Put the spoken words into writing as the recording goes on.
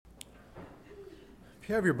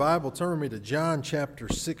you have your Bible, turn with me to John chapter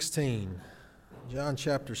 16. John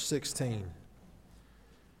chapter 16.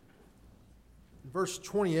 Verse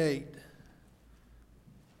 28,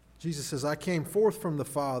 Jesus says, I came forth from the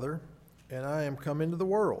Father, and I am come into the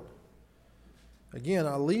world. Again,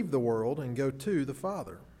 I leave the world and go to the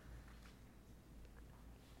Father.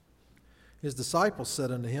 His disciples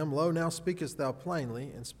said unto him, Lo, now speakest thou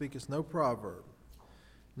plainly, and speakest no proverb.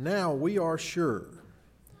 Now we are sure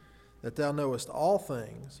that thou knowest all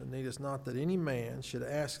things, and needest not that any man should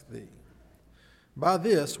ask thee. By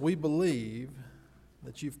this we believe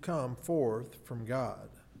that you've come forth from God.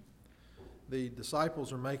 The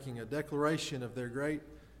disciples are making a declaration of their great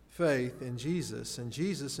faith in Jesus, and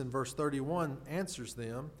Jesus in verse 31 answers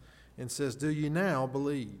them and says, Do you now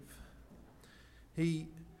believe?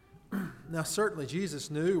 Now certainly Jesus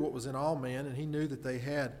knew what was in all men, and he knew that they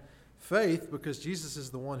had faith because Jesus is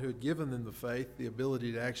the one who had given them the faith, the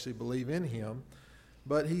ability to actually believe in him.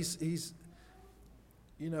 But he's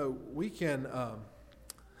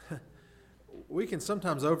we can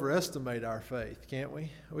sometimes overestimate our faith, can't we?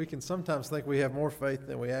 We can sometimes think we have more faith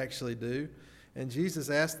than we actually do. And Jesus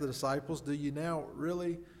asked the disciples, do you now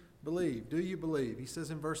really believe? Do you believe? He says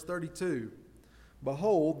in verse 32,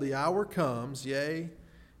 Behold, the hour comes, yea,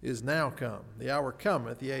 is now come. The hour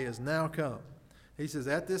cometh, yea, is now come. He says,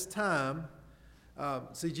 at this time,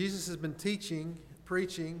 Jesus has been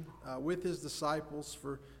preaching with his disciples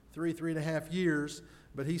for 3.5 years,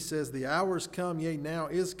 but he says, the hour's come, yea, now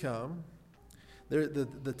is come.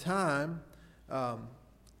 The time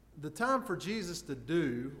for Jesus to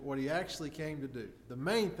do what he actually came to do, the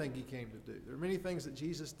main thing he came to do. There are many things that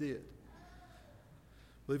Jesus did.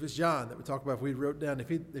 I believe it's John that we talk about. If we wrote down,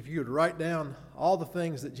 if you could write down all the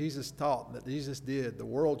things that Jesus taught, that Jesus did, the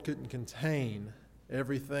world couldn't contain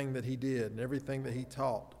everything that he did and everything that he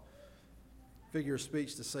taught. Figure of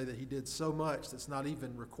speech to say that he did so much that's not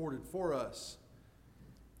even recorded for us.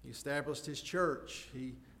 He established his church.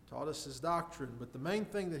 He taught us his doctrine. But the main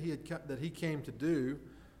thing that he came to do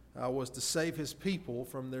was to save his people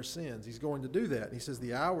from their sins. He's going to do that. And he says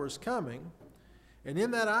the hour is coming. And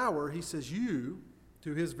in that hour, he says, you,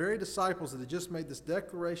 to his very disciples that had just made this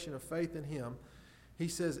declaration of faith in him, he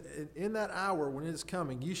says, in that hour when it is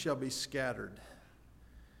coming, you shall be scattered,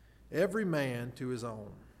 every man to his own.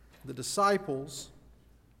 The disciples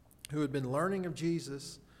who had been learning of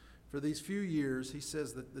Jesus for these few years, he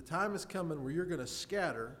says that the time is coming where you're going to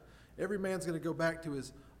scatter. Every man's going to go back to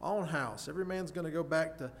his own house. Every man's going to go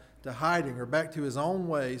back to hiding or back to his own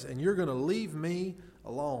ways, and you're going to leave me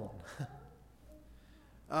alone.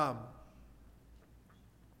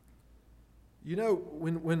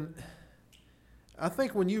 When I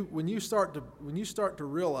think when you start to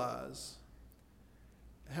realize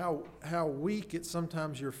how weak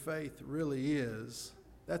sometimes your faith really is,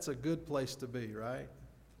 that's a good place to be, right?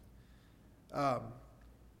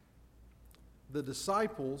 The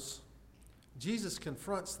disciples, Jesus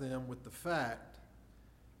confronts them with the fact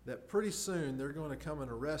that pretty soon they're going to come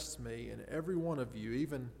and arrest me, and every one of you,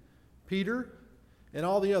 even Peter and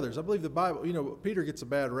all the others. I believe the Bible, Peter gets a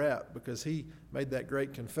bad rap because he made that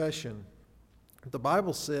great confession. The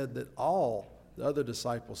Bible said that all the other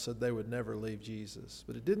disciples said they would never leave Jesus.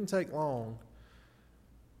 But it didn't take long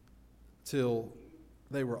till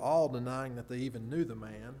they were all denying that they even knew the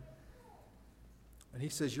man. And he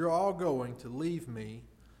says, you're all going to leave me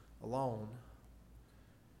alone.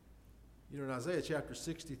 In Isaiah chapter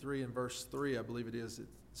 63 and verse 3, I believe it is,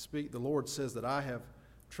 the Lord says that I have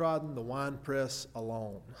trodden the winepress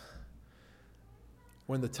alone.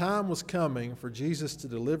 When the time was coming for Jesus to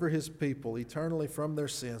deliver his people eternally from their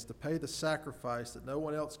sins, to pay the sacrifice that no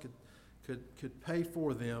one else could pay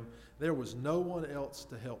for them, there was no one else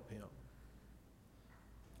to help him.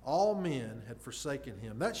 All men had forsaken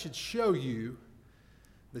him. That should show you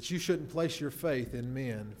that you shouldn't place your faith in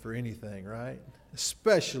men for anything, right?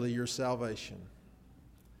 Especially your salvation.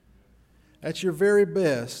 At your very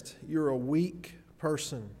best, you're a weak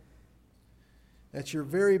person. At your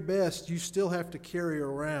very best, you still have to carry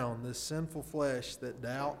around this sinful flesh that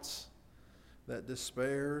doubts, that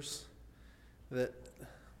despairs, that...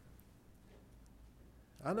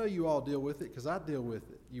 I know you all deal with it because I deal with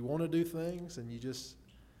it. You want to do things and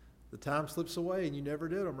the time slips away and you never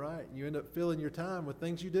did them right. You end up filling your time with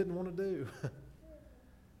things you didn't want to do.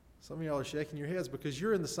 Some of y'all are shaking your heads because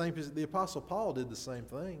you're in the same position. The Apostle Paul did the same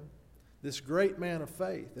thing. This great man of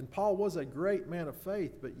faith. And Paul was a great man of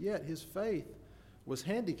faith, but yet his faith was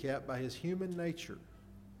handicapped by his human nature.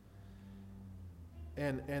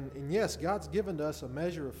 And yes, God's given to us a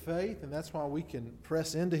measure of faith, and that's why we can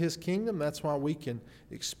press into His kingdom. That's why we can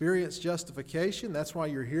experience justification. That's why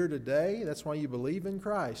you're here today. That's why you believe in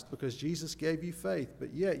Christ, because Jesus gave you faith.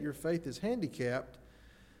 But yet your faith is handicapped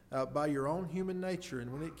by your own human nature.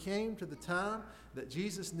 And when it came to the time that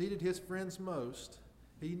Jesus needed His friends most,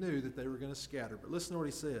 He knew that they were going to scatter. But listen to what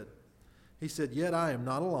He said. He said, "Yet I am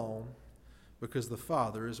not alone, because the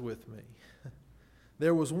Father is with me."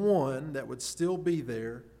 There was one that would still be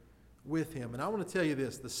there with Him. And I want to tell you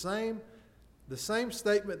this, the same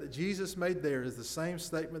statement that Jesus made there is the same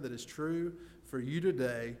statement that is true for you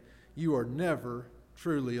today. You are never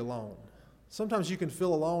truly alone. Sometimes you can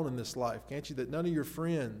feel alone in this life, can't you? That none of your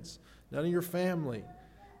friends, none of your family,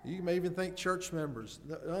 you may even think church members,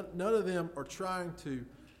 none of them are trying to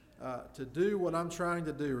do what I'm trying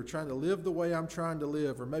to do, or trying to live the way I'm trying to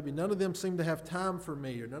live, or maybe none of them seem to have time for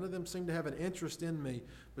me, or none of them seem to have an interest in me.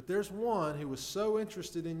 But there's one who was so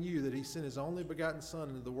interested in you that He sent His only begotten Son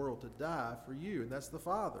into the world to die for you, and that's the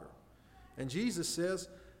Father. And Jesus says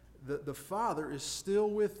that the Father is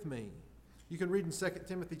still with me. You can read in 2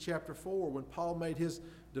 Timothy chapter 4 when Paul made his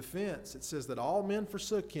defense. It says that all men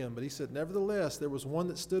forsook Him, but he said, nevertheless, there was one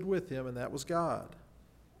that stood with Him, and that was God.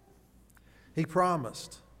 He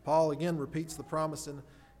promised. Paul again repeats the promise in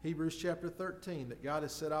Hebrews chapter 13 that God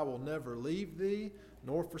has said, "I will never leave thee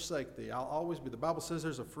nor forsake thee." I'll always be. The Bible says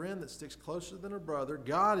there's a friend that sticks closer than a brother.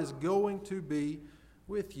 God is going to be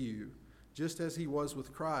with you just as He was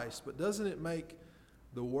with Christ. But doesn't it make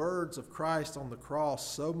the words of Christ on the cross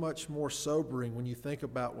so much more sobering when you think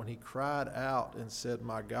about when He cried out and said,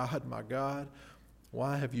 my God,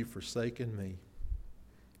 why have you forsaken me?"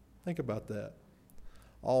 Think about that.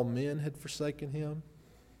 All men had forsaken Him.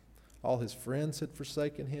 All His friends had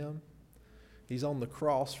forsaken Him. He's on the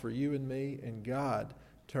cross for you and me, and God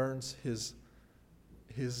turns His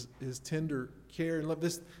tender care and love.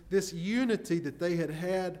 This unity that they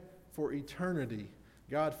had for eternity,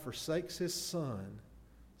 God forsakes His Son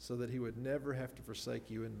so that He would never have to forsake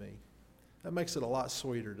you and me. That makes it a lot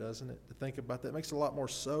sweeter, doesn't it, to think about that? It makes it a lot more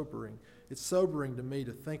sobering. It's sobering to me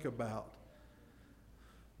to think about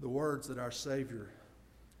the words that our Savior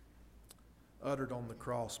uttered on the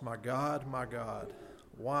cross. My God,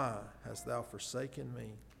 why hast thou forsaken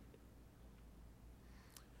me?"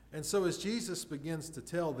 And so as Jesus begins to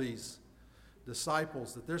tell these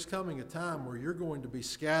disciples that there's coming a time where you're going to be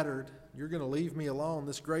scattered, you're going to leave me alone,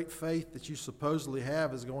 this great faith that you supposedly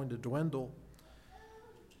have is going to dwindle.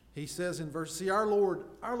 He says in verse, see, our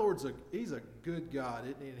Lord's He's a good God,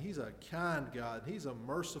 isn't He? And He's a kind God. He's a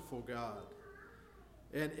merciful God.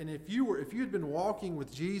 And if you had been walking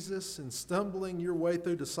with Jesus and stumbling your way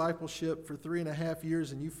through discipleship for 3.5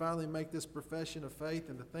 years, and you finally make this profession of faith,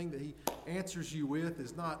 and the thing that He answers you with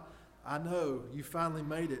is not, "I know you finally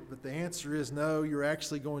made it," but the answer is, "No, you're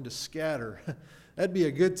actually going to scatter." That'd be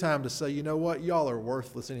a good time to say, "You know what? Y'all are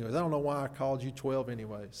worthless anyways. I don't know why I called you 12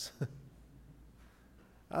 anyways."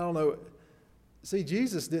 I don't know. See,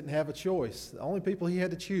 Jesus didn't have a choice. The only people He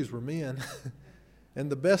had to choose were men. And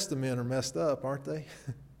the best of men are messed up, aren't they?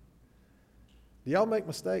 Do y'all make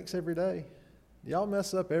mistakes every day? Do y'all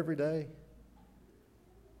mess up every day?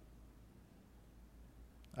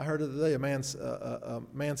 I heard the other day a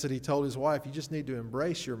man said he told his wife, "You just need to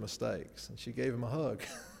embrace your mistakes." And she gave him a hug.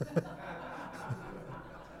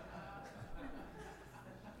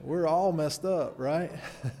 We're all messed up, right?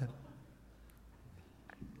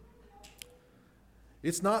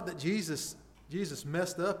 It's not that Jesus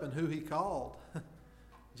messed up in who He called.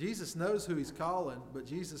 Jesus knows who He's calling, but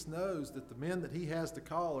Jesus knows that the men that He has to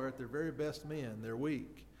call are at their very best men. They're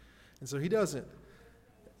weak. And so He doesn't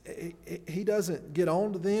get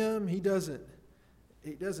on to them. He doesn't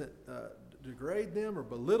degrade them or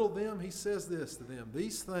belittle them. He says this to them,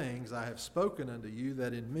 "These things I have spoken unto you,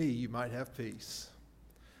 that in me you might have peace."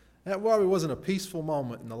 That probably wasn't a peaceful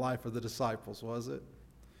moment in the life of the disciples, was it?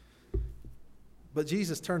 But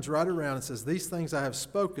Jesus turns right around and says, "These things I have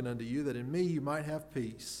spoken unto you, that in me you might have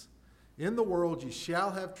peace. In the world you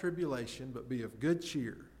shall have tribulation, but be of good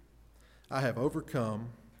cheer. I have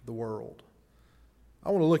overcome the world."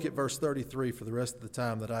 I want to look at verse 33 for the rest of the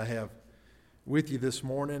time that I have with you this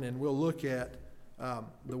morning, and we'll look at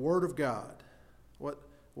the Word of God,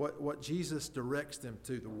 what Jesus directs them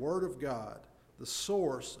to, the Word of God, the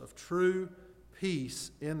source of true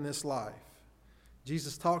peace in this life.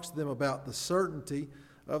 Jesus talks to them about the certainty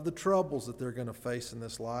of the troubles that they're going to face in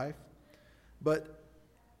this life, but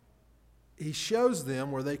He shows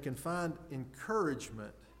them where they can find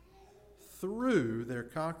encouragement through their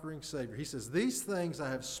conquering Savior. He says, "These things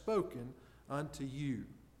I have spoken unto you."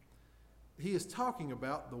 He is talking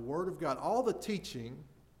about the Word of God. All the teaching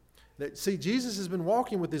See, Jesus has been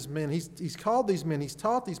walking with these men. He's called these men. He's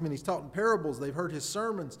taught these men. He's taught in parables. They've heard his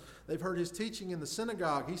sermons. They've heard his teaching in the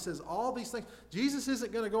synagogue. He says all these things. Jesus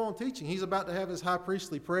isn't going to go on teaching. He's about to have his high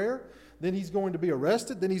priestly prayer. Then he's going to be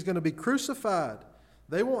arrested. Then he's going to be crucified.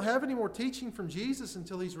 They won't have any more teaching from Jesus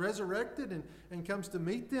until he's resurrected and comes to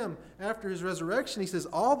meet them after his resurrection. He says,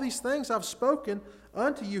 all these things I've spoken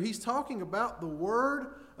unto you. He's talking about the Word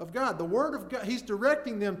of God. The Word of God, he's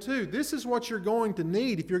directing them to. This is what you're going to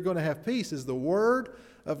need if you're going to have peace, is the Word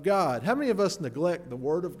of God. How many of us neglect the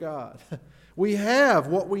Word of God? We have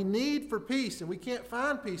what we need for peace, and we can't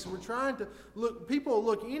find peace. And we're trying to look, people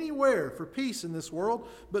look anywhere for peace in this world,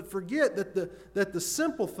 but forget that the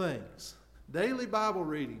simple things, daily Bible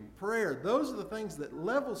reading, prayer, those are the things that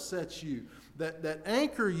level set you, that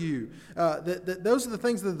anchor you. Those are the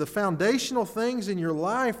things that are the foundational things in your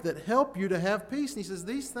life that help you to have peace. And he says,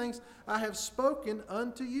 these things I have spoken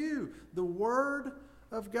unto you, the Word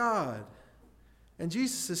of God. And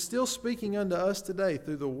Jesus is still speaking unto us today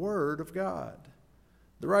through the Word of God.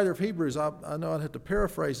 The writer of Hebrews, I know I'd have to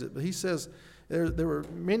paraphrase it, but he says, there were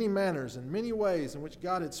many manners and many ways in which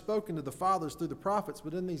God had spoken to the fathers through the prophets,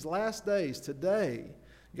 but in these last days, today,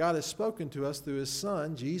 God has spoken to us through His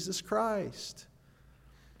Son, Jesus Christ.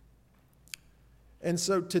 And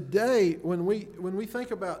so today, when we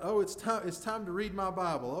think about, it's time to read my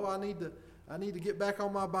Bible. I need to get back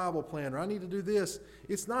on my Bible plan, or I need to do this.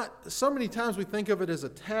 It's not, so many times we think of it as a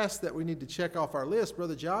task that we need to check off our list.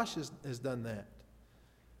 Brother Josh has done that.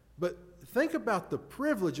 But think about the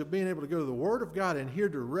privilege of being able to go to the Word of God and hear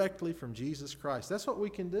directly from Jesus Christ. That's what we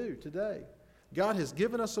can do today. God has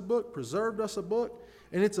given us a book, preserved us a book,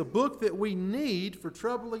 and it's a book that we need for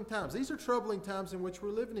troubling times. These are troubling times in which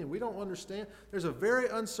we're living in. We don't understand. There's a very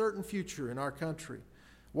uncertain future in our country.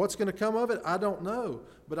 What's going to come of it, I don't know.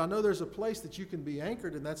 But I know there's a place that you can be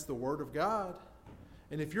anchored, and that's the Word of God.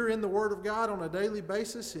 And if you're in the Word of God on a daily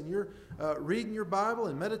basis and you're reading your Bible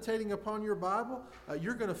and meditating upon your Bible,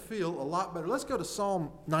 you're going to feel a lot better. Let's go to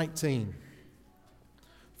Psalm 19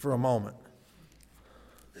 for a moment.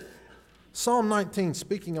 Psalm 19,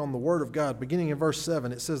 speaking on the Word of God, beginning in verse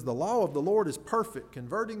 7, it says, the law of the Lord is perfect,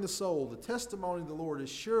 converting the soul. The testimony of the Lord is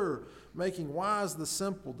sure, making wise the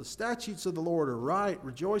simple. The statutes of the Lord are right,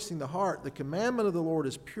 rejoicing the heart. The commandment of the Lord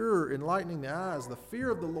is pure, enlightening the eyes. The fear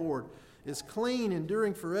of the Lord is clean,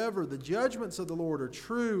 enduring forever. The judgments of the Lord are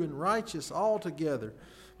true and righteous altogether.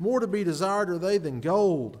 More to be desired are they than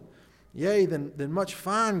gold, yea, than much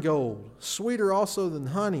fine gold. Sweeter also than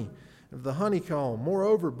honey of the honeycomb.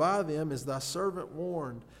 Moreover, by them is thy servant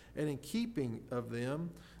warned, and in keeping of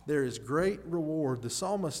them there is great reward. The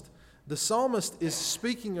psalmist is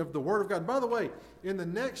speaking of the Word of God. And by the way, in the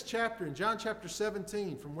next chapter, in John chapter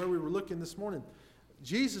 17, from where we were looking this morning,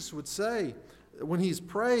 Jesus would say, when he's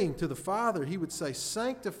praying to the Father, he would say,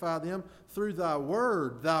 sanctify them through thy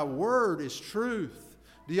word. Thy word is truth.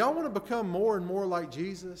 Do y'all want to become more and more like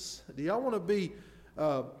Jesus? Do y'all want to be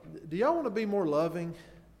more loving?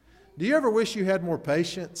 Do you ever wish you had more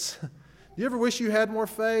patience? Do you ever wish you had more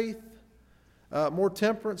faith, more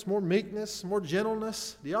temperance, more meekness, more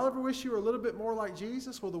gentleness? Do y'all ever wish you were a little bit more like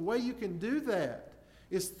Jesus? Well, the way you can do that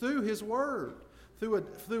is through His Word. Through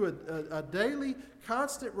a daily,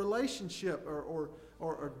 constant relationship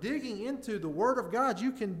or digging into the Word of God,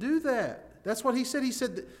 you can do that. That's what He said. He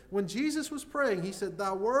said that when Jesus was praying, He said,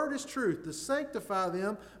 thy word is truth, to sanctify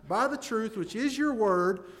them by the truth, which is your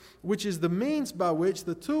word, which is the means by which,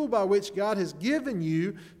 the tool by which God has given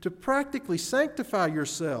you to practically sanctify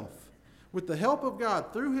yourself. With the help of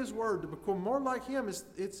God, through His Word, to become more like Him,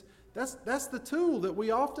 that's the tool that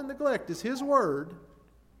we often neglect, is His Word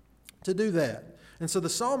to do that. And so the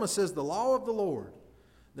psalmist says, the law of the Lord.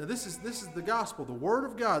 Now this is the gospel. The Word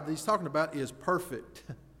of God that he's talking about is perfect.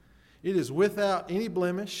 It is without any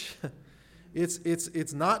blemish.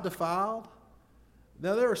 It's not defiled.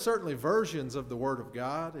 Now there are certainly versions of the Word of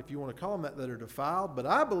God, if you want to call them that are defiled, but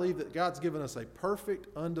I believe that God's given us a perfect,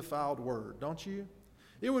 undefiled Word, don't you?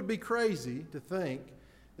 It would be crazy to think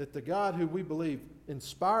that the God who we believe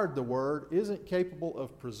inspired the Word isn't capable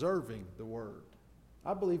of preserving the Word.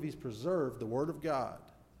 I believe He's preserved the Word of God.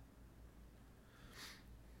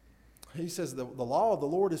 He says the law of the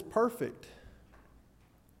Lord is perfect.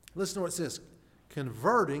 Listen to what it says,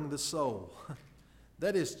 converting the soul.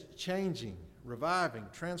 That is changing, reviving,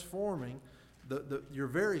 transforming your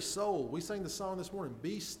very soul. We sang the song this morning,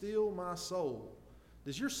 Be Still My Soul.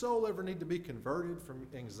 Does your soul ever need to be converted from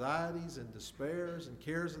anxieties and despairs and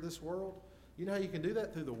cares of this world? You know how you can do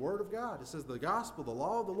that? Through the Word of God. It says the gospel, the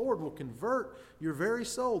law of the Lord will convert your very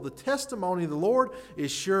soul. The testimony of the Lord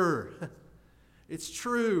is sure. It's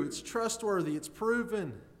true. It's trustworthy. It's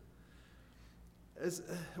proven. as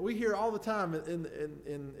we hear all the time,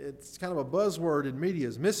 and it's kind of a buzzword in media,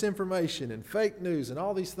 is misinformation and fake news and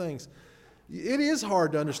all these things. It is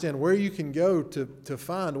hard to understand where you can go to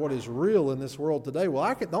find what is real in this world today.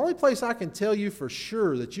 Well, the only place I can tell you for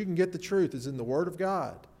sure that you can get the truth is in the Word of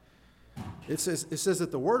God. It says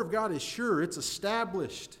that the Word of God is sure, it's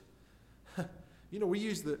established. You know, we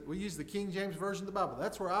use the King James Version of the Bible.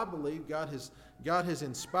 That's where I believe God has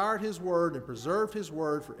inspired His Word and preserved His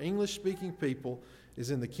Word for English-speaking people,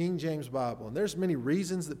 is in the King James Bible. And there's many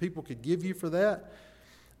reasons that people could give you for that.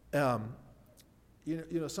 You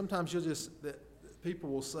know, sometimes people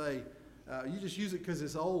will say, you just use it because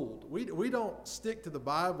it's old. We don't stick to the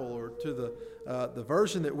Bible or to the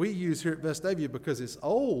version that we use here at Vestavia because it's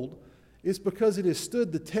old. It's because it has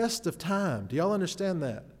stood the test of time. Do y'all understand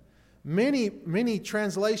that? Many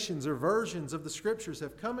translations or versions of the Scriptures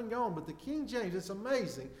have come and gone, but the King James, it's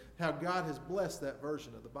amazing how God has blessed that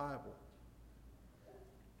version of the Bible.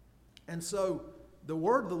 And so the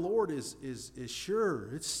word of the Lord is sure.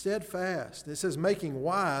 It's steadfast. It says making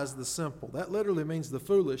wise the simple. That literally means the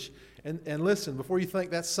foolish. And listen, before you think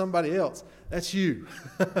that's somebody else, that's you.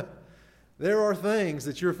 There are things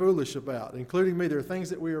that you're foolish about, including me. There are things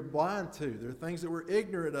that we are blind to. There are things that we're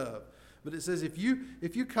ignorant of. But it says if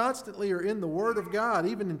you constantly are in the Word of God,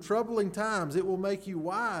 even in troubling times, it will make you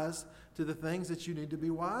wise to the things that you need to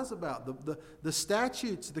be wise about. The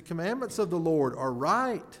statutes, the commandments of the Lord are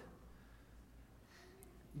right.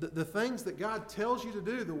 The things that God tells you to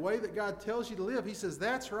do, the way that God tells you to live, He says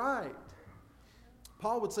that's right.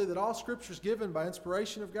 Paul would say that all Scripture is given by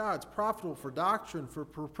inspiration of God. It's profitable for doctrine, for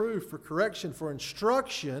reproof, for correction, for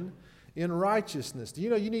instruction in righteousness. Do you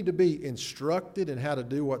know you need to be instructed in how to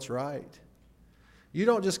do what's right? You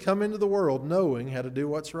don't just come into the world knowing how to do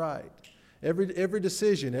what's right. Every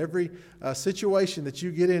decision, every situation that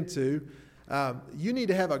you get into, you need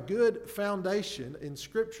to have a good foundation in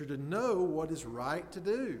Scripture to know what is right to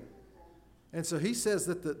do. And so he says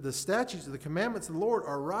that the statutes, the commandments of the Lord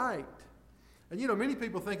are right. And you know, many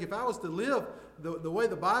people think if I was to live the way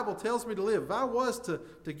the Bible tells me to live, if I was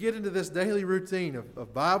to get into this daily routine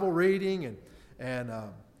of Bible reading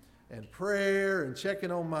and prayer and checking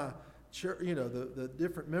on my church, you know, the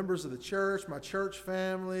different members of the church, my church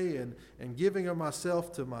family, and giving of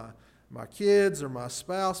myself to my kids or my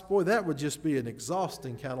spouse, boy, that would just be an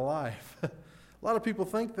exhausting kind of life. A lot of people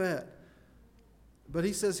think that. But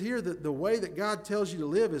he says here that the way that God tells you to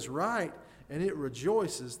live is right, and it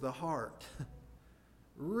rejoices the heart.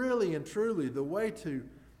 Really and truly, the way to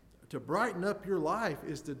brighten up your life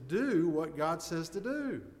is to do what God says to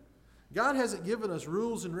do. God hasn't given us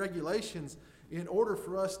rules and regulations in order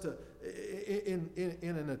for us to, in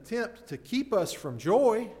an attempt to keep us from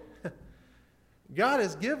joy. God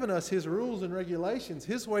has given us His rules and regulations,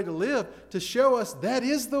 His way to live, to show us that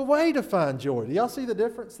is the way to find joy. Do y'all see the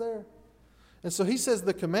difference there? And so he says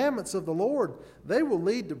the commandments of the Lord, they will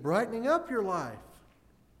lead to brightening up your life.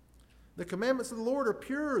 The commandments of the Lord are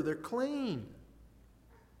pure. They're clean.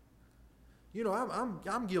 You know,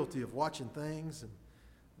 I'm guilty of watching things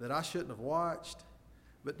that I shouldn't have watched.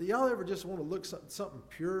 But do y'all ever just want to look something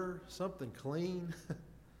pure, something clean?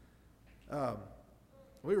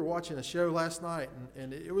 We were watching a show last night,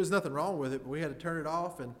 and it was nothing wrong with it, but we had to turn it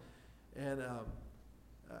off, and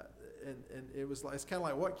it was like, it's kind of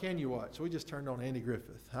like, what can you watch? So we just turned on Andy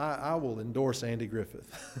Griffith. I will endorse Andy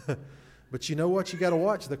Griffith. But you know what? You got to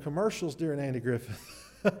watch the commercials during Andy Griffith.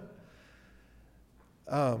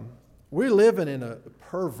 We're living in a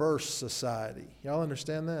perverse society. Y'all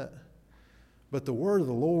understand that? But the word of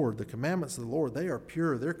the Lord, the commandments of the Lord, they are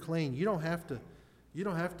pure. They're clean. You don't have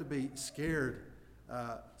to be scared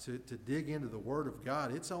to dig into the Word of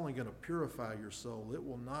God. It's only going to purify your soul. It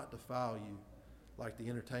will not defile you like the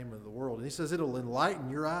entertainment of the world. And he says it'll enlighten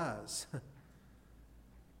your eyes.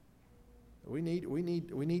 We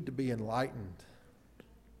need to be enlightened.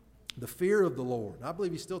 The fear of the Lord. And I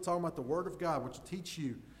believe he's still talking about the Word of God, which will teach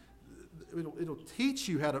you. It'll teach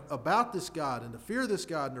you about this God and to fear this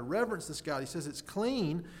God and to reverence this God. He says it's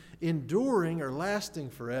clean, enduring, or lasting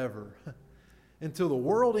forever. Until the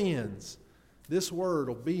world ends, this Word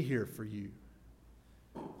will be here for you.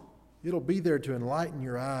 It'll be there to enlighten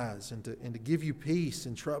your eyes and to give you peace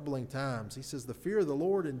in troubling times. He says the fear of the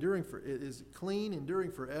Lord it is clean,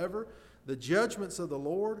 enduring forever. The judgments of the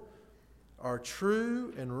Lord are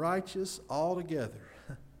true and righteous altogether.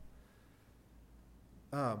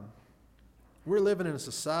 We're living in a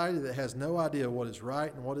society that has no idea what is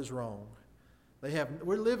right and what is wrong.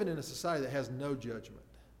 We're living in a society that has no judgment.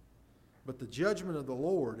 But the judgment of the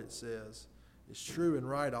Lord, it says, is true and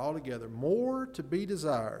right altogether. More to be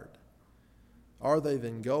desired are they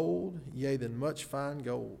than gold, yea, than much fine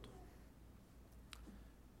gold.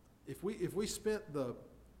 if we spent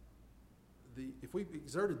if we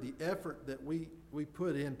exerted the effort that we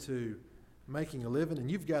put into making a living, and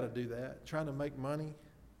you've got to do that, trying to make money,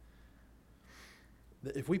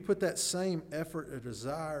 that if we put that same effort or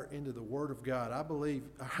desire into the Word of God, I believe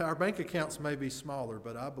our bank accounts may be smaller,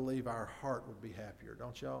 but I believe our heart would be happier,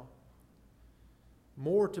 don't y'all?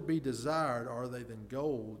 More to be desired are they than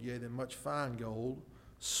gold, yea, than much fine gold,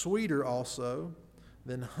 sweeter also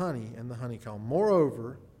than honey and the honeycomb.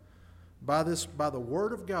 Moreover, by the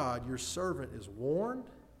Word of God, your servant is warned.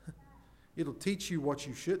 It'll teach you what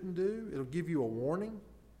you shouldn't do. It'll give you a warning.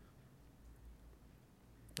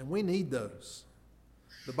 And we need those.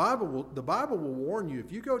 The Bible will warn you.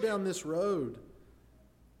 If you go down this road,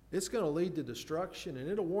 it's going to lead to destruction. And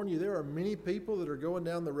it'll warn you there are many people that are going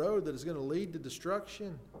down the road that is going to lead to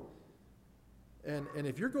destruction. And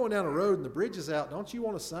if you're going down a road and the bridge is out, don't you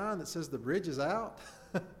want a sign that says the bridge is out?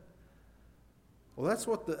 Well, that's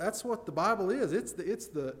what the Bible is. It's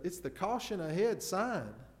the caution ahead sign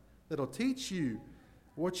that'll teach you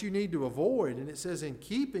what you need to avoid. And it says, in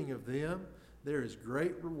keeping of them, there is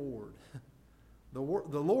great reward. The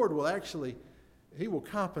Lord will actually, He will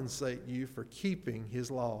compensate you for keeping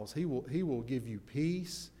His laws. He will give you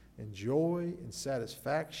peace and joy and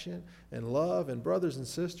satisfaction and love. And brothers and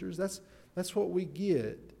sisters, that's what we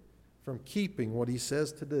get from keeping what He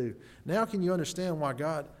says to do. Now can you understand why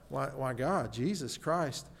God, Jesus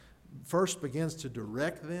Christ, first begins to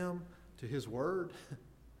direct them to His Word?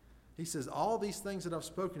 He says, all these things that I've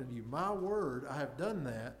spoken to you, my Word, I have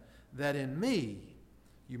done that in me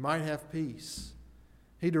you might have peace.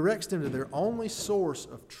 He directs them to their only source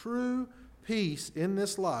of true peace in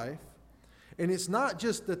this life. And it's not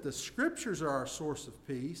just that the Scriptures are our source of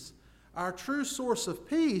peace. Our true source of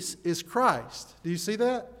peace is Christ. Do you see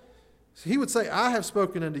that? So He would say, I have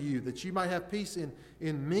spoken unto you that you might have peace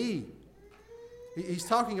in me. He's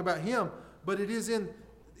talking about Him, but it is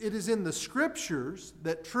in the Scriptures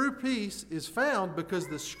that true peace is found, because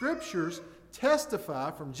the Scriptures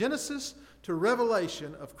testify from Genesis to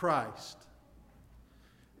Revelation of Christ.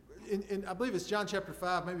 I believe it's John chapter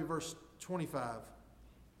 5, maybe verse 25.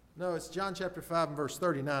 No, it's John chapter 5 and verse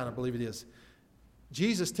 39, I believe it is.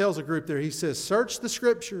 Jesus tells a group there, He says, search the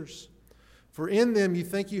Scriptures, for in them you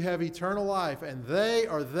think you have eternal life, and they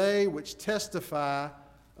are they which testify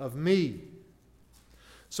of me.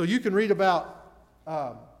 So you can read about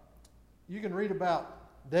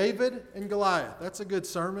David and Goliath. That's a good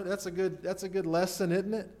sermon. That's a good lesson,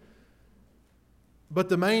 isn't it? But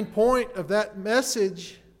the main point of that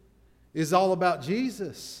message is all about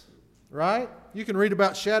Jesus, right? You can read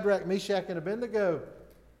about Shadrach, Meshach, and Abednego.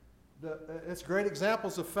 It's great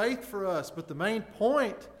examples of faith for us. But the main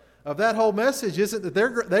point of that whole message isn't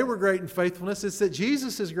that they were great in faithfulness. It's that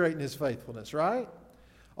Jesus is great in His faithfulness, right?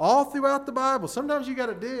 All throughout the Bible. Sometimes you got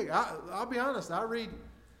to dig. I'll be honest.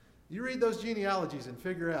 You read those genealogies and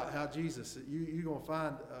figure out how Jesus, you're going to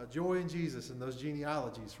find joy in Jesus in those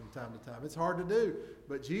genealogies from time to time. It's hard to do.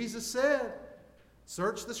 But Jesus said,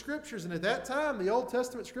 search the Scriptures. And at that time, the Old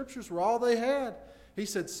Testament Scriptures were all they had. He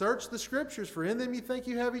said, search the Scriptures, for in them you think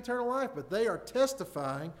you have eternal life, but they are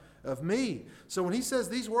testifying of me. So when He says,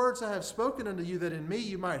 these words I have spoken unto you, that in me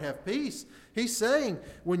you might have peace, He's saying,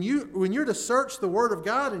 when you're to search the Word of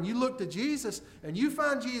God and you look to Jesus and you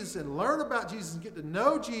find Jesus and learn about Jesus and get to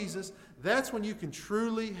know Jesus, that's when you can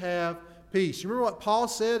truly have peace. You remember what Paul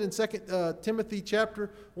said in 2 Timothy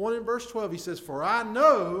chapter 1 and verse 12? He says, for I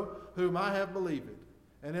know whom I have believed,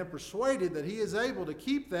 and am persuaded that He is able to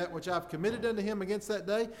keep that which I've committed unto Him against that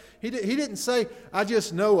day. He didn't say, I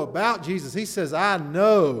just know about Jesus. He says, I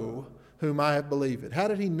know whom I have believed. How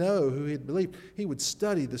did He know who He had believed? He would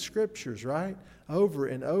study the Scriptures, right? Over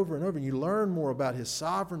and over and over. And you learn more about His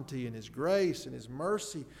sovereignty and His grace and His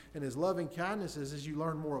mercy and His loving kindness. As you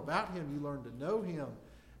learn more about Him, you learn to know Him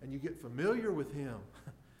and you get familiar with Him.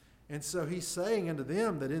 And so He's saying unto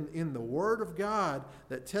them that in the Word of God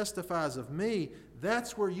that testifies of me,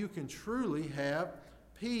 that's where you can truly have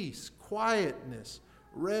peace, quietness,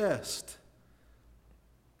 rest.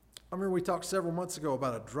 I remember we talked several months ago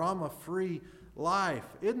about a drama-free life.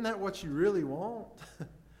 Isn't that what you really want?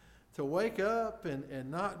 To wake up and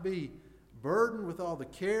not be burdened with all the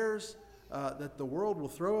cares that the world will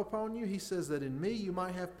throw upon you? He says that in me you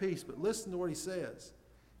might have peace. But listen to what He says.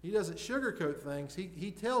 He doesn't sugarcoat things.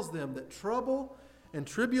 He tells them that trouble and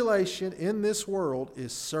tribulation in this world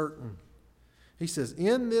is certain. He says,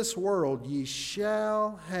 in this world ye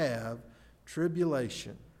shall have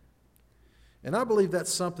tribulation. And I believe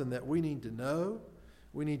that's something that we need to know.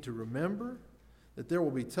 We need to remember that there will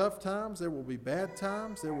be tough times, there will be bad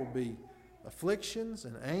times, there will be afflictions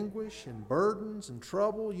and anguish and burdens and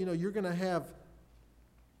trouble. You know, you're going to have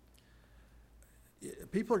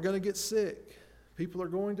People are going to get sick. People are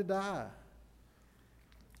going to die.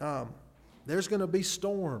 There's going to be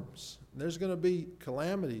storms. There's going to be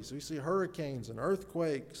calamities. We see hurricanes and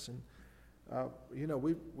earthquakes, and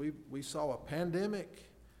we saw a pandemic.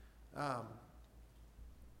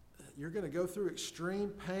 You're going to go through extreme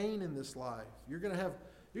pain in this life. You're going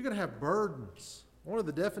to have burdens. One of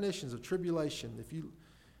the definitions of tribulation, if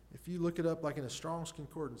you look it up like in a Strong's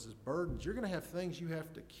Concordance, is burdens. You're going to have things you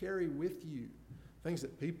have to carry with you, things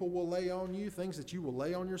that people will lay on you, things that you will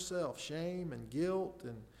lay on yourself, shame and guilt,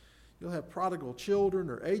 and you'll have prodigal children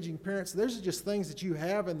or aging parents. There's just things that you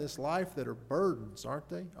have in this life that are burdens, aren't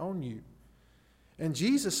they, on you? And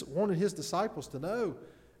Jesus wanted his disciples to know,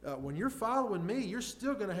 when you're following me, you're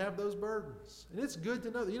still going to have those burdens. And it's good to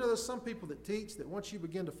know that. There's some people that teach that once you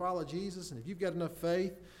begin to follow Jesus, and if you've got enough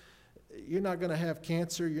faith, you're not going to have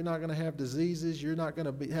cancer, you're not going to have diseases, you're not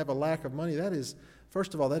going to have a lack of money. That is,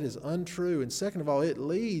 first of all, that is untrue. And second of all, it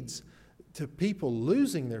leads to people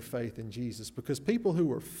losing their faith in Jesus, because people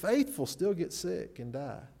who are faithful still get sick and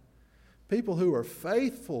die. People who are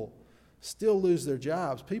faithful still lose their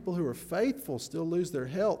jobs. People who are faithful still lose their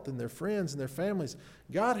health and their friends and their families.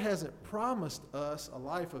 God hasn't promised us a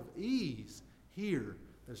life of ease here.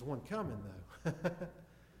 There's one coming, though.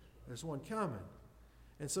 There's one coming.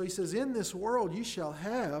 And so he says, in this world you shall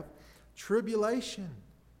have tribulation.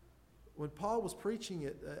 When Paul was preaching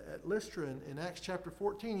at Lystra in Acts chapter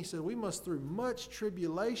 14, he said, we must through much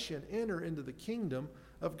tribulation enter into the kingdom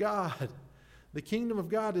of God. The kingdom of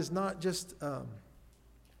God is not just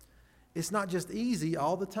it's not just easy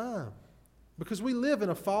all the time, because we live in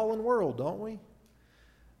a fallen world, don't we?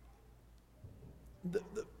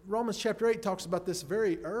 Romans chapter 8 talks about this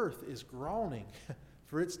very earth is groaning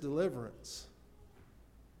for its deliverance.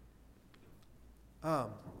 And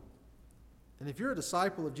if you're a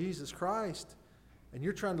disciple of Jesus Christ and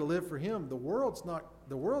you're trying to live for him, the world's not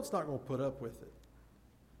going to put up with it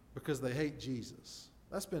because they hate Jesus.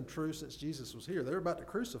 That's been true since Jesus was here. They're about to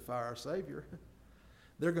crucify our Savior.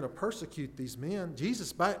 They're going to persecute these men.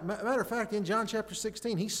 Jesus, matter of fact, in John chapter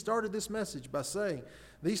 16, he started this message by saying,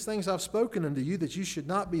 these things I've spoken unto you, that you should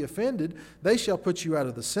not be offended. They shall put you out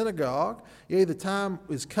of the synagogue. Yea, the time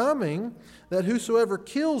is coming that whosoever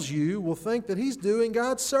kills you will think that he's doing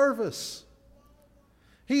God's service.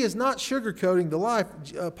 He is not sugarcoating the life.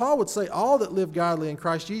 Paul would say, all that live godly in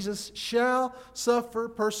Christ Jesus shall suffer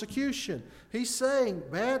persecution. He's saying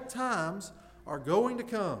bad times are going to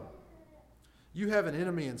come. You have an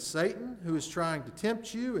enemy in Satan who is trying to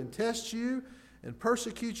tempt you and test you and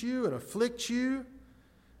persecute you and afflict you.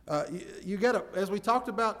 You got to, as we talked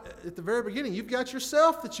about at the very beginning, you've got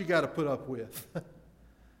yourself that you got to put up with. A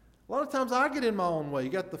lot of times I get in my own way. You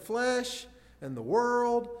got the flesh and the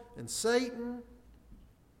world and Satan.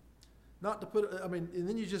 And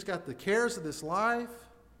then you just got the cares of this life.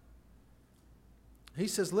 He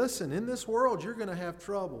says, listen, in this world you're going to have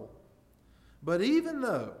trouble. But even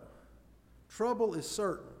though trouble is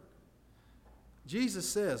certain, Jesus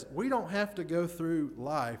says we don't have to go through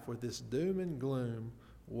life with this doom and gloom,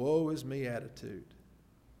 woe is me attitude.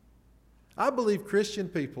 I believe Christian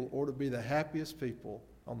people ought to be the happiest people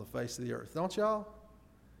on the face of the earth. Don't y'all?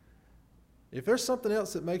 If there's something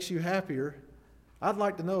else that makes you happier, I'd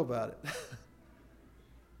like to know about it.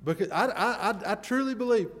 Because I truly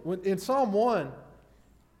believe, in Psalm 1,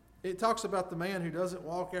 it talks about the man who doesn't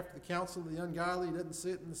walk after the counsel of the ungodly, he doesn't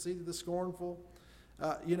sit in the seat of the scornful.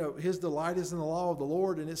 His delight is in the law of the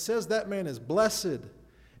Lord, and it says that man is blessed.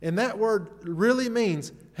 And that word really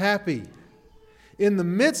means happy. In the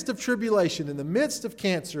midst of tribulation, in the midst of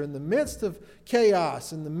cancer, in the midst of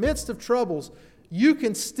chaos, in the midst of troubles, you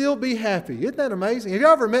can still be happy. Isn't that amazing? Have you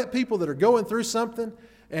ever met people that are going through something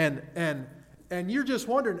and you're just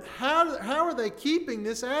wondering, how are they keeping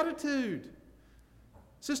this attitude?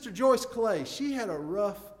 Sister Joyce Clay, she had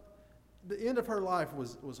the end of her life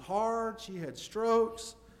was hard. She had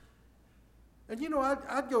strokes. And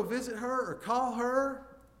I'd go visit her or call her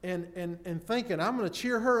and thinking I'm going to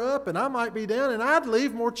cheer her up, and I might be down, and I'd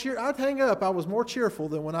leave I'd hang up. I was more cheerful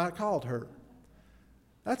than when I called her.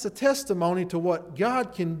 That's a testimony to what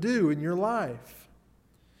God can do in your life.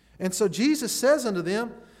 And so Jesus says unto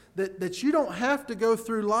them that you don't have to go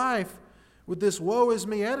through life with this woe is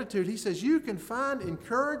me attitude. He says you can find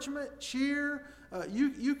encouragement, cheer.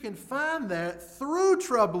 You can find that through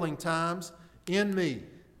troubling times in me.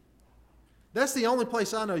 That's the only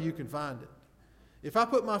place I know you can find it. If I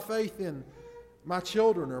put my faith in my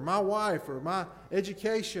children or my wife or my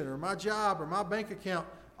education or my job or my bank account,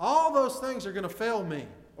 all those things are going to fail me,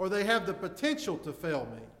 or they have the potential to fail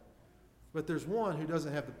me. But there's one who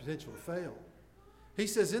doesn't have the potential to fail. He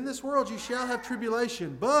says, in this world you shall have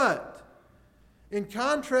tribulation, but in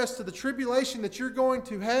contrast to the tribulation that you're going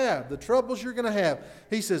to have, the troubles you're going to have,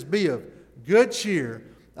 he says, be of good cheer.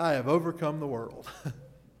 I have overcome the world.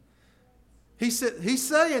 He's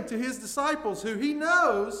saying to his disciples, who he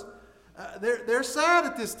knows they're sad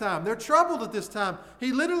at this time, they're troubled at this time.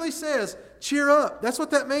 He literally says, cheer up. That's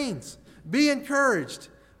what that means. Be encouraged.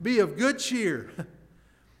 Be of good cheer.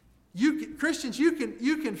 Christians, you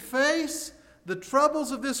can face the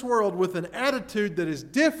troubles of this world with an attitude that is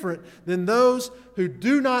different than those who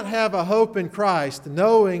do not have a hope in Christ,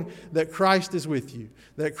 knowing that Christ is with you,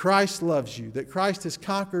 that Christ loves you, that Christ has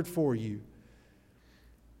conquered for you.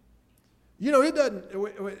 You know, it doesn't.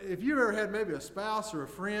 If you ever had maybe a spouse or a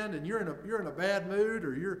friend, and you're in a bad mood,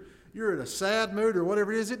 or you're in a sad mood, or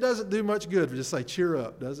whatever it is, it doesn't do much good to just say cheer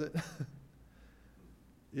up, does it?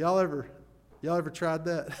 Y'all ever tried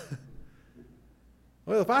that?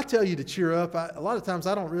 Well, if I tell you to cheer up, a lot of times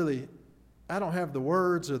I don't have the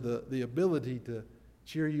words or the ability to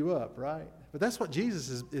cheer you up, right? But that's what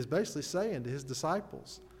Jesus is basically saying to his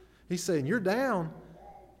disciples. He's saying, you're down.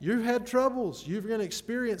 You've had troubles. You're going to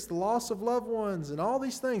experience the loss of loved ones and all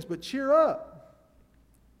these things, but cheer up.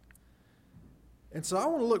 And so I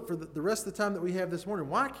want to look for the rest of the time that we have this morning.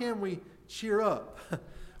 Why can we cheer up?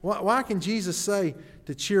 Why can Jesus say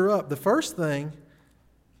to cheer up? The first thing,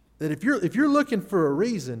 that if you're looking for a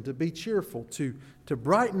reason to be cheerful, to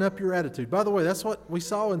brighten up your attitude. By the way, that's what we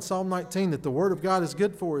saw in Psalm 19, that the Word of God is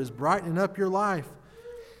good for, is brightening up your life.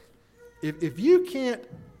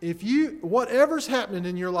 Whatever's happening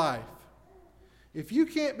in your life, if you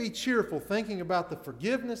can't be cheerful thinking about the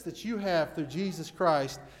forgiveness that you have through Jesus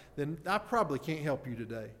Christ, then I probably can't help you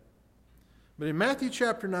today. But in Matthew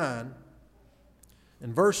chapter 9,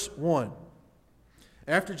 in verse 1,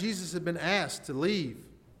 after Jesus had been asked to leave,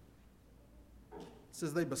 it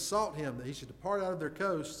says they besought him that he should depart out of their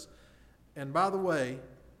coasts. And by the way,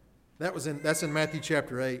 that's in Matthew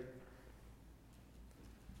chapter 8.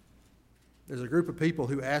 There's a group of people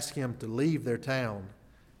who ask him to leave their town.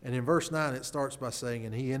 And in verse 9 it starts by saying,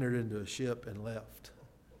 and he entered into a ship and left.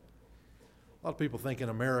 A lot of people think in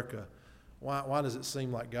America, why does it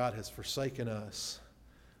seem like God has forsaken us?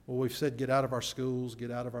 Well, we've said get out of our schools,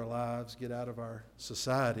 get out of our lives, get out of our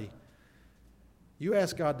society. You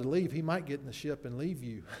ask God to leave, he might get in the ship and leave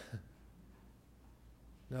you.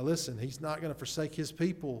 Now listen, he's not going to forsake his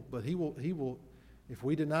people, but he will, if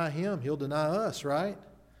we deny him, he'll deny us, right?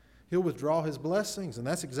 He'll withdraw his blessings, and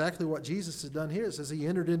that's exactly what Jesus has done here. It says he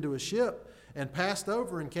entered into a ship and passed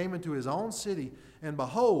over and came into his own city, and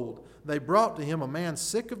behold, they brought to him a man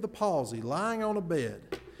sick of the palsy, lying on a bed.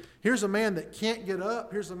 Here's a man that can't get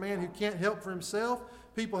up. Here's a man who can't help for himself.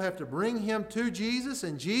 People have to bring him to Jesus,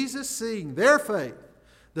 and Jesus, seeing their faith,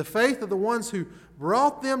 the faith of the ones who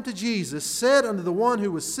brought them to Jesus, said unto the one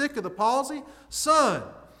who was sick of the palsy, Son,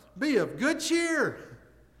 be of good cheer.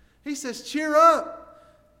 He says, cheer up.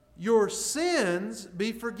 Your sins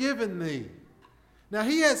be forgiven thee. Now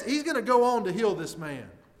he's going to go on to heal this man.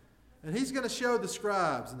 And he's going to show the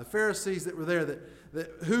scribes and the Pharisees that were there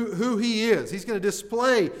who he is. He's going to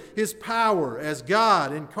display his power as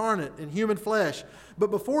God incarnate in human flesh.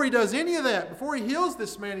 But before he does any of that, before he heals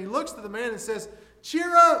this man, he looks to the man and says,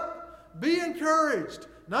 cheer up, be encouraged.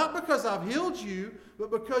 Not because I've healed you,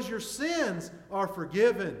 but because your sins are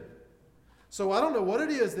forgiven. So I don't know what it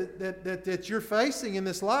is that you're facing in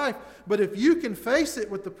this life, but if you can face it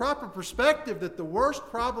with the proper perspective that the worst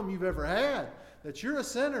problem you've ever had, that you're a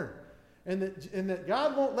sinner, and that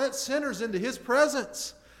God won't let sinners into his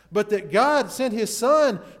presence, but that God sent his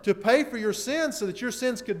Son to pay for your sins so that your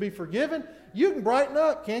sins could be forgiven, you can brighten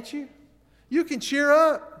up, can't you? You can cheer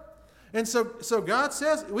up. And so God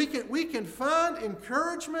says we can find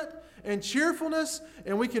encouragement and cheerfulness,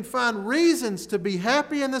 and we can find reasons to be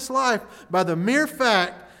happy in this life by the mere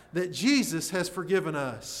fact that Jesus has forgiven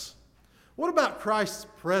us. What about Christ's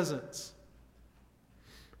presence?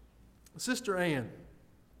 Sister Ann,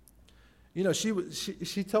 you know,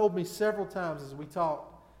 she told me several times as we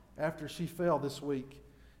talked after she fell this week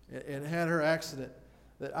and had her accident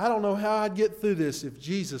that I don't know how I'd get through this if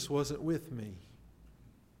Jesus wasn't with me.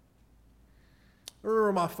 I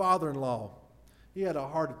remember my father-in-law. He had a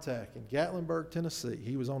heart attack in Gatlinburg, Tennessee.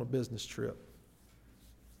 He was on a business trip.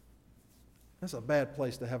 That's a bad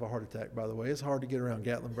place to have a heart attack, by the way. It's hard to get around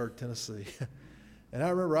Gatlinburg, Tennessee. And I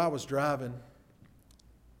remember I was driving.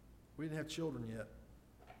 We didn't have children yet.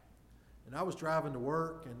 And I was driving to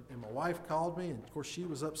work, and my wife called me, and of course she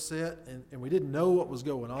was upset, and we didn't know what was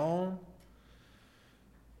going on.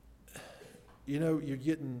 You know, you're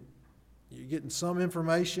getting some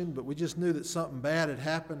information, but we just knew that something bad had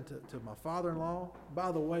happened to my father-in-law.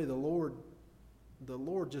 By the way, the Lord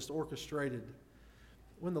just orchestrated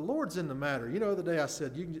when the Lord's in the matter, the other day I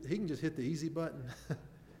said he can just hit the easy button.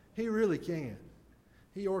 He really can.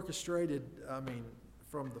 He orchestrated,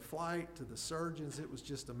 from the flight to the surgeons, it was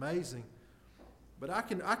just amazing. But I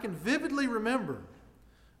can vividly remember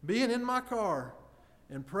being in my car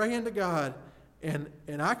and praying to God, and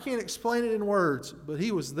I can't explain it in words, but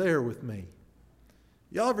He was there with me.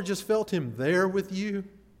 Y'all ever just felt Him there with you?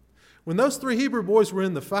 When those 3 Hebrew boys were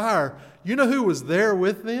in the fire, you know who was there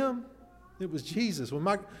with them? It was Jesus. When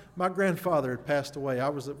my grandfather had passed away, I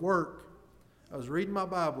was at work. I was reading my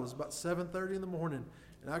Bible. It was about 7:30 in the morning,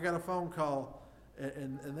 and I got a phone call,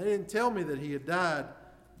 and they didn't tell me that he had died,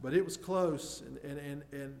 but it was close.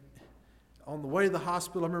 And on the way to the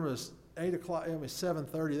hospital, I remember it was 8 o'clock, it was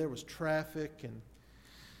 7:30. There was traffic, and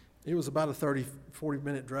it was about a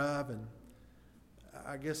 40-minute drive, and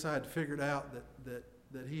I guess I had figured out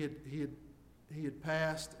that he had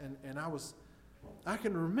passed, and I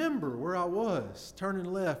can remember where I was, turning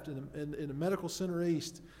left in the Medical Center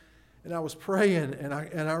East, and I was praying, and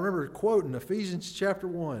I remember quoting Ephesians chapter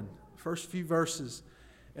 1, first few verses,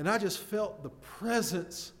 and I just felt the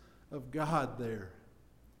presence of God there.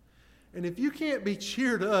 And if you can't be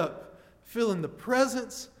cheered up feeling the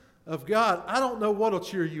presence of God, I don't know what'll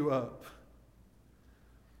cheer you up.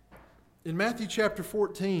 In Matthew chapter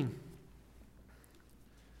 14,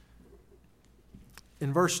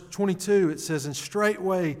 in verse 22, it says, "And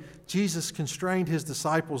straightway Jesus constrained His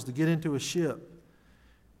disciples to get into a ship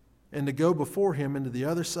and to go before Him into the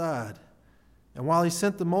other side. And while he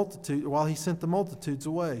sent the multitudes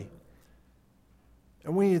away.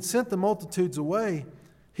 And when He had sent the multitudes away,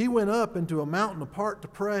 He went up into a mountain apart to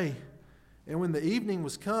pray. And when the evening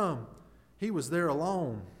was come, He was there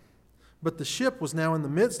alone. But the ship was now in the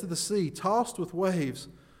midst of the sea, tossed with waves,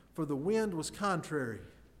 for the wind was contrary."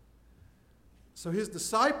 So His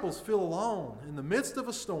disciples feel alone in the midst of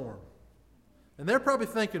a storm. And they're probably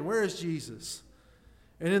thinking, where is Jesus?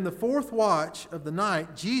 And in the 4th watch of the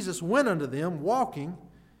night, Jesus went unto them walking.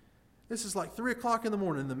 This is like 3 o'clock in the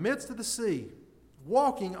morning, in the midst of the sea,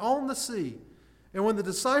 walking on the sea. And when the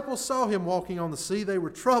disciples saw Him walking on the sea, they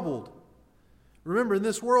were troubled. Remember, in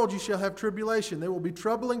this world you shall have tribulation. There will be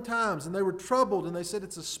troubling times. And they were troubled, and they said,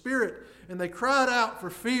 "It's a spirit." And they cried out for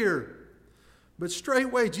fear. But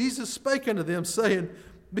straightway Jesus spake unto them, saying,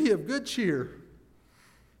 "Be of good cheer.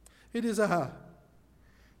 It is I.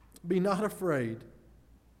 Be not afraid."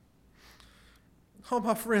 Oh,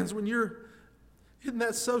 my friends, isn't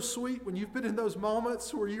that so sweet when you've been in those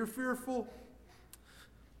moments where you're fearful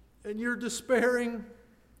and you're despairing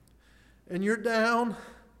and you're down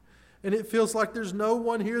and it feels like there's no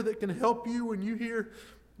one here that can help you when you hear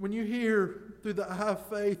through the eye of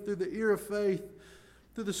faith, through the ear of faith,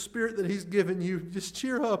 through the Spirit that He's given you, just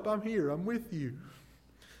cheer up, I'm here, I'm with you.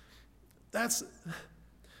 That's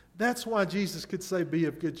why Jesus could say, "Be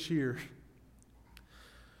of good cheer."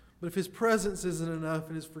 But if His presence isn't enough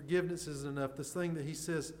and His forgiveness isn't enough, this thing that He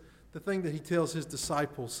says, the thing that He tells His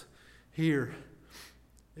disciples here,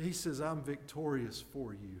 He says, "I'm victorious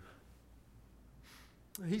for you."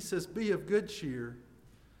 He says, "Be of good cheer."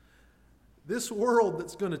 This world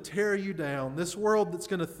that's going to tear you down, this world that's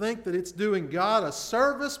going to think that it's doing God a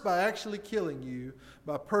service by actually killing you,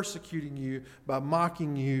 by persecuting you, by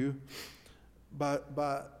mocking you, by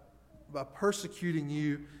persecuting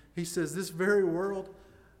you, He says, this very world,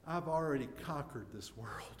 I've already conquered this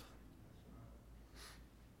world.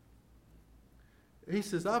 He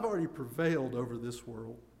says, I've already prevailed over this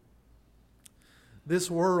world. This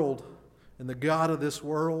world and the god of this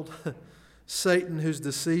world, Satan, who's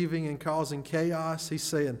deceiving and causing chaos, he's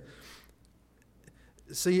saying,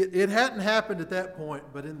 see, it hadn't happened at that point,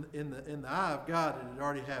 but in the eye of God, it had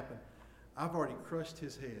already happened. I've already crushed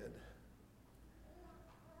his head.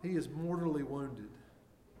 He is mortally wounded.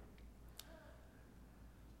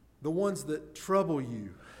 The ones that trouble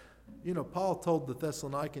you. You know, Paul told the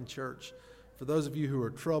Thessalonican church, for those of you who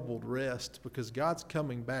are troubled, rest, because God's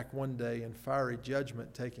coming back one day in fiery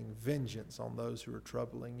judgment, taking vengeance on those who are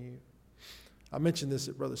troubling you. I mentioned this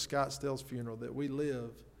at Brother Scottsdale's funeral, that we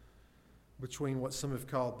live between what some have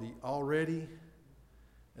called the already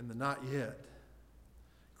and the not yet.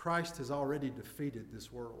 Christ has already defeated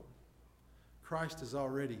this world. Christ has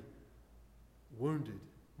already wounded,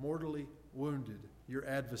 mortally wounded, your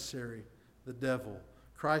adversary, the devil.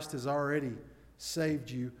 Christ has already saved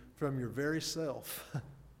you from your very self.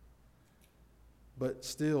 But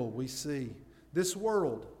still, we see this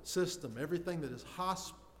world system, everything that is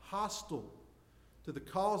hostile to the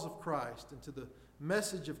cause of Christ and to the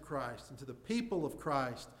message of Christ and to the people of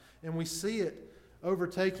Christ, and we see it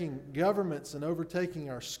overtaking governments and overtaking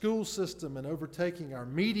our school system and overtaking our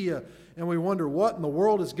media, and we wonder what in the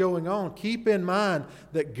world is going on, keep in mind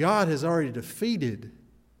that God has already defeated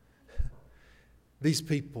these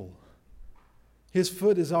people. His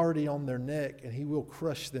foot is already on their neck, and He will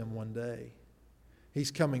crush them one day.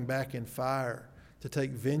 He's coming back in fire to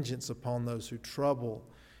take vengeance upon those who trouble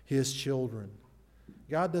His children.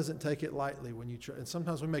 God doesn't take it lightly when you try. And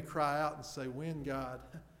sometimes we may cry out and say, when, God?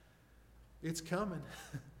 It's coming.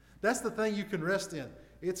 That's the thing you can rest in.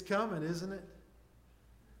 It's coming, isn't it?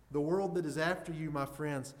 The world that is after you, my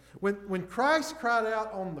friends. When Christ cried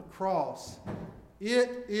out on the cross,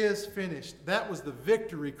 it is finished. That was the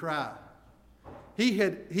victory cry. He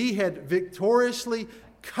had victoriously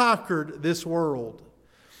conquered this world.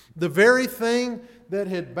 The very thing that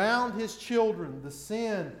had bound His children, the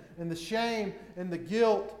sin and the shame and the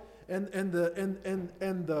guilt and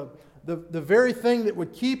the very thing that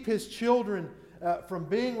would keep His children from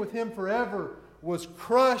being with Him forever, was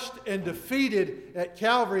crushed and defeated at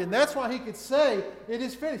Calvary. And that's why He could say, it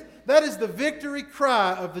is finished. That is the victory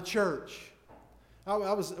cry of the church.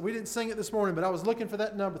 We didn't sing it this morning, but I was looking for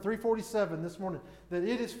that number, 347 this morning, that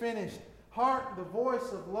it is finished. Hark, the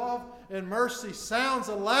voice of love and mercy sounds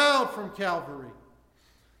aloud from Calvary.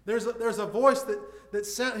 There's a voice that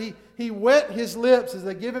sound. He wet His lips as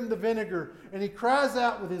they give Him the vinegar, and He cries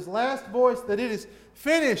out with His last voice that it is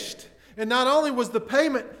finished. And not only was the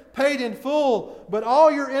payment paid in full, but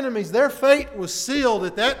all your enemies, their fate was sealed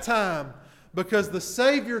at that time, because the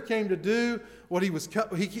Savior came to do what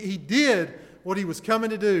He did what He was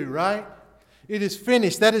coming to do, right? It is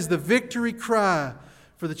finished. That is the victory cry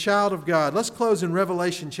for the child of God. Let's close in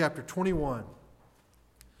Revelation chapter 21.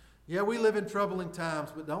 Yeah, we live in troubling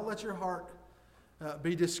times, but don't let your heart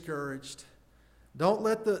be discouraged. Don't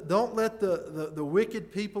let the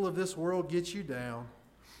wicked people of this world get you down.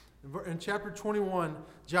 In chapter 21,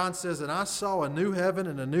 John says, "And I saw a new heaven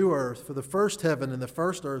and a new earth, for the first heaven and the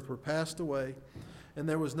first earth were passed away, and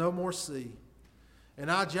there was no more sea. And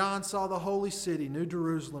I, John, saw the holy city, New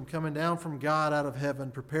Jerusalem, coming down from God out of heaven,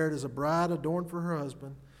 prepared as a bride adorned for her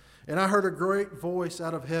husband. And I heard a great voice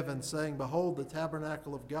out of heaven saying, Behold, the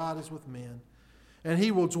tabernacle of God is with men, and He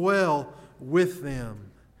will dwell with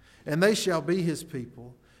them. And they shall be His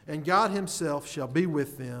people, and God Himself shall be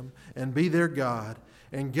with them and be their God.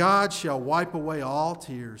 And God shall wipe away all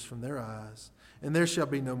tears from their eyes, and there shall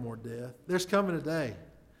be no more death." There's coming a day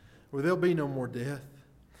where there'll be no more death.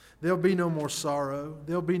 There'll be no more sorrow.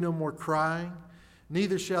 There'll be no more crying.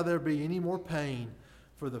 Neither shall there be any more pain,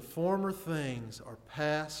 for the former things are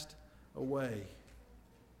passed away.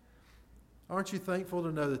 Aren't you thankful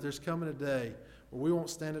to know that there's coming a day where we won't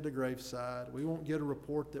stand at a graveside? We won't get a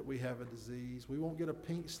report that we have a disease. We won't get a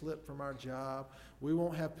pink slip from our job. We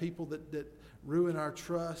won't have people that ruin our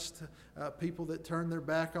trust, people that turn their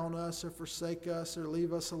back on us or forsake us or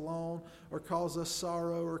leave us alone or cause us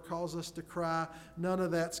sorrow or cause us to cry. None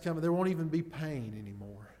of that's coming. There won't even be pain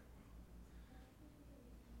anymore.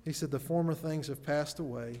 He said, "The former things have passed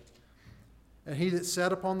away." And He that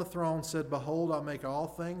sat upon the throne said, "Behold, I make all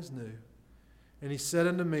things new." And He said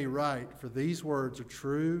unto me, "Write, for these words are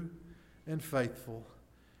true and faithful."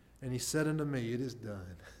 And He said unto me, "It is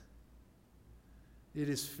done." It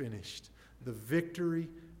is finished. The victory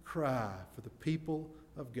cry for the people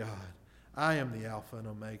of God. I am the Alpha and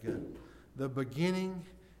Omega, the beginning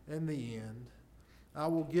and the end. I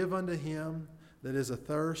will give unto him that is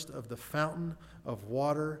athirst of the fountain of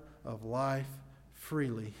water of life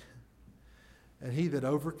freely. And he that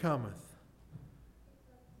overcometh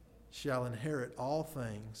shall inherit all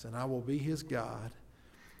things, and I will be his God,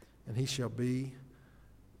 and he shall be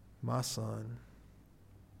my son.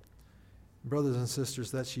 Brothers and sisters,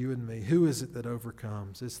 that's you and me. Who is it that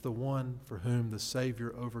overcomes? It's the one for whom the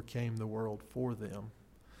Savior overcame the world for them.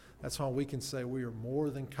 That's why we can say we are more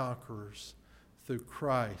than conquerors through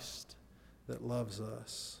Christ that loves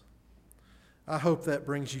us. I hope that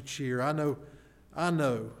brings you cheer. I know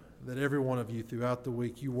that every one of you throughout the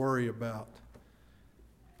week, you worry about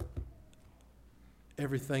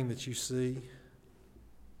everything that you see.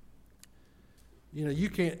 You know, you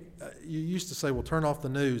can't, you used to say, well, turn off the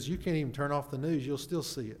news. You can't even turn off the news. You'll still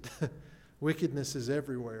see it. Wickedness is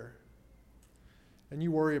everywhere. And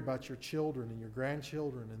you worry about your children and your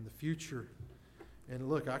grandchildren and the future. And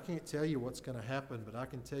look, I can't tell you what's going to happen, but I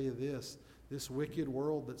can tell you this. This wicked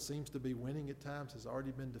world that seems to be winning at times has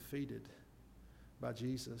already been defeated by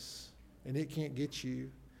Jesus. And it can't get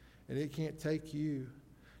you. And it can't take you.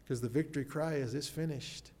 Because the victory cry is, it's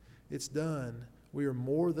finished. It's done. We are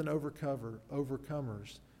more than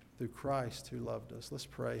overcomers through Christ who loved us. Let's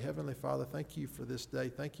pray. Heavenly Father, thank you for this day.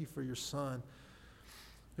 Thank you for your Son,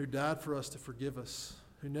 who died for us to forgive us,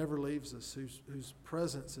 who never leaves us, whose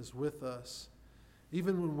presence is with us,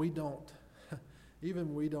 even when we don't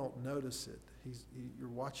notice it. You're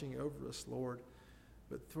watching over us, Lord.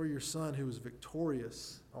 But through your Son who was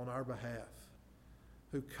victorious on our behalf,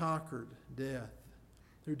 who conquered death,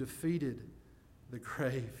 who defeated the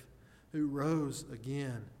grave, who rose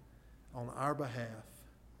again on our behalf.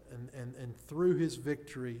 And through his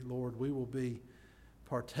victory, Lord, we will be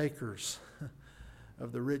partakers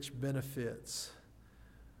of the rich benefits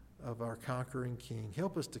of our conquering King.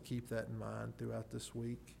 Help us to keep that in mind throughout this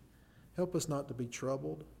week. Help us not to be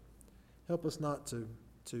troubled. Help us not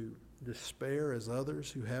to despair as others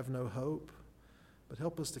who have no hope. But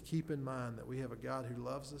help us to keep in mind that we have a God who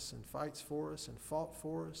loves us and fights for us and fought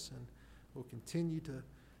for us and will continue to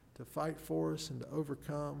fight for us and to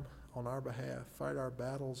overcome on our behalf, fight our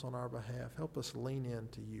battles on our behalf. Help us lean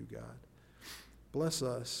into you, God. Bless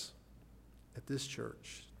us at this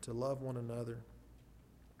church to love one another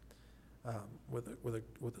with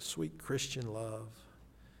a sweet Christian love,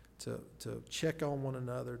 to check on one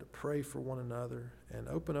another, to pray for one another, and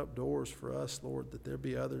open up doors for us, Lord, that there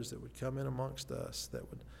be others that would come in amongst us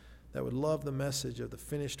that would love the message of the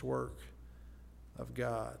finished work of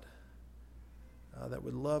God, that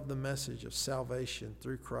would love the message of salvation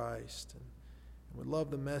through Christ, and would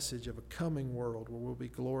love the message of a coming world where we'll be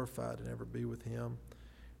glorified and ever be with him,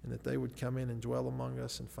 and that they would come in and dwell among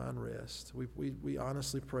us and find rest. We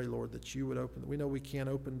honestly pray, Lord, that you would open. We know we can't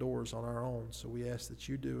open doors on our own, so we ask that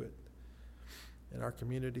you do it in our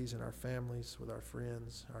communities, in our families, with our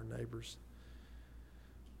friends, our neighbors.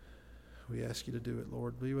 We ask you to do it,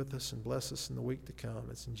 Lord. Be with us and bless us in the week to come.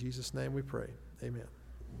 It's in Jesus' name we pray. Amen.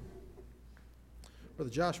 Brother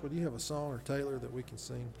Joshua, do you have a song, or Taylor, that we can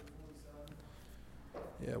sing?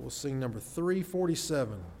 Yeah, we'll sing number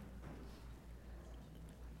 347.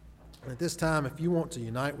 And at this time, if you want to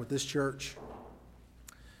unite with this church,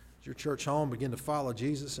 your church home, begin to follow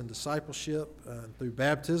Jesus in discipleship through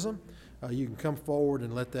baptism, you can come forward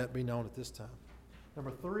and let that be known at this time. Number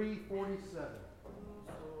 347.